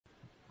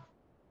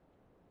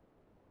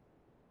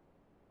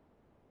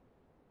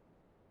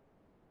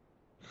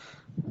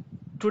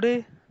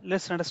Today,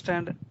 let's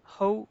understand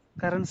how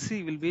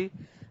currency will be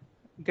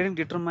getting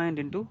determined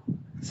into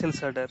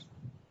sales order.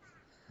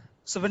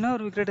 So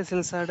whenever we create a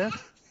sales order,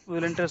 we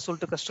will enter sold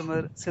to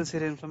customer sales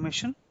area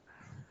information.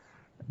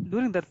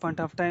 During that point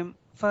of time,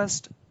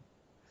 first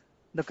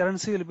the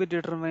currency will be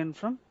determined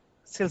from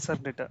sales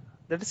order data.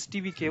 That is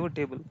TVKO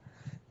table.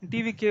 In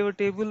TVKO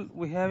table,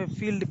 we have a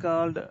field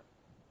called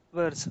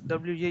WAERS,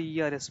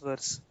 WAERS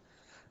WAERS.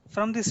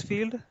 From this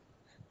field,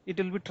 it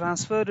will be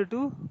transferred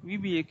to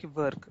VBAK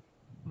work.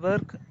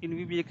 Work in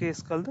VBAK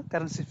is called the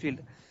currency field.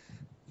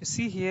 You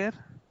see here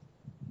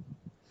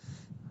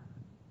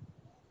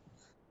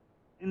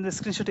in the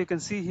screenshot, you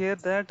can see here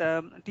that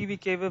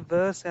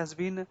TVKO-WAERS has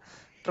been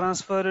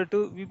transferred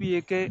to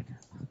VBAK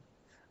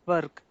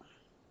work.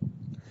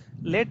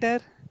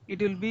 Later,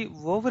 it will be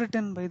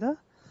overwritten by the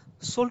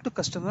sold to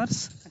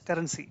customers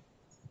currency.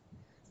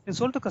 In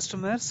sold to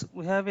customers,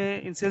 we have a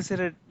in sales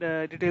area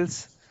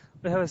details.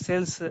 We have a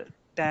sales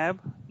tab.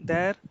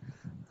 There,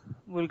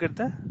 we will get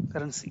the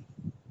currency.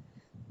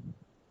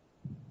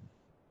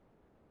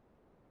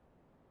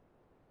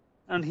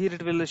 And here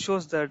it will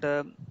shows that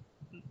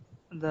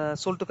the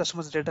sold to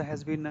customers data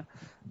has been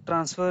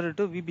transferred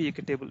to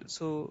VBAK table.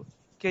 So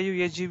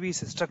KUAGV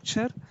is a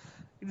structure.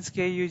 In this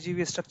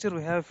KUAGV structure,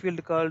 we have a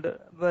field called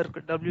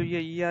WAERK,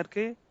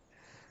 WAERK.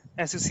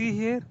 As you see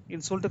here, in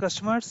sold to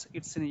customers,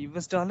 it's in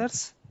US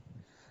dollars,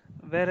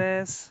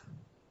 whereas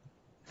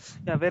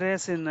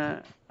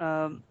in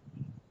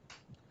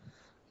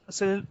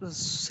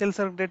sales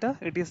data,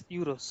 it is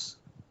euros.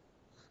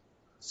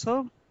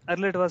 So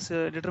earlier it was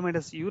determined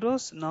as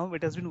euros. Now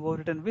it has been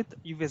overwritten with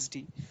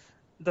USD.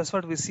 That's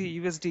what we see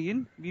USD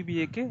in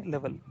VBAK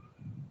level.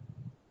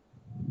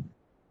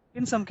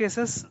 In some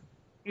cases,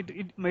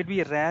 it might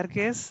be a rare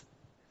case.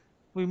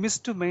 We miss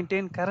to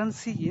maintain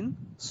currency in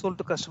sold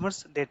to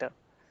customers data.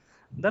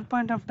 That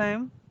point of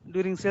time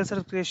during sales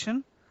order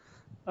creation,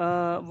 we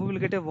will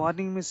get a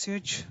warning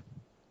message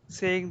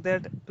saying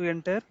that to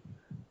enter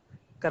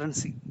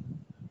currency.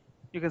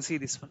 You can see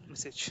this one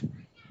message.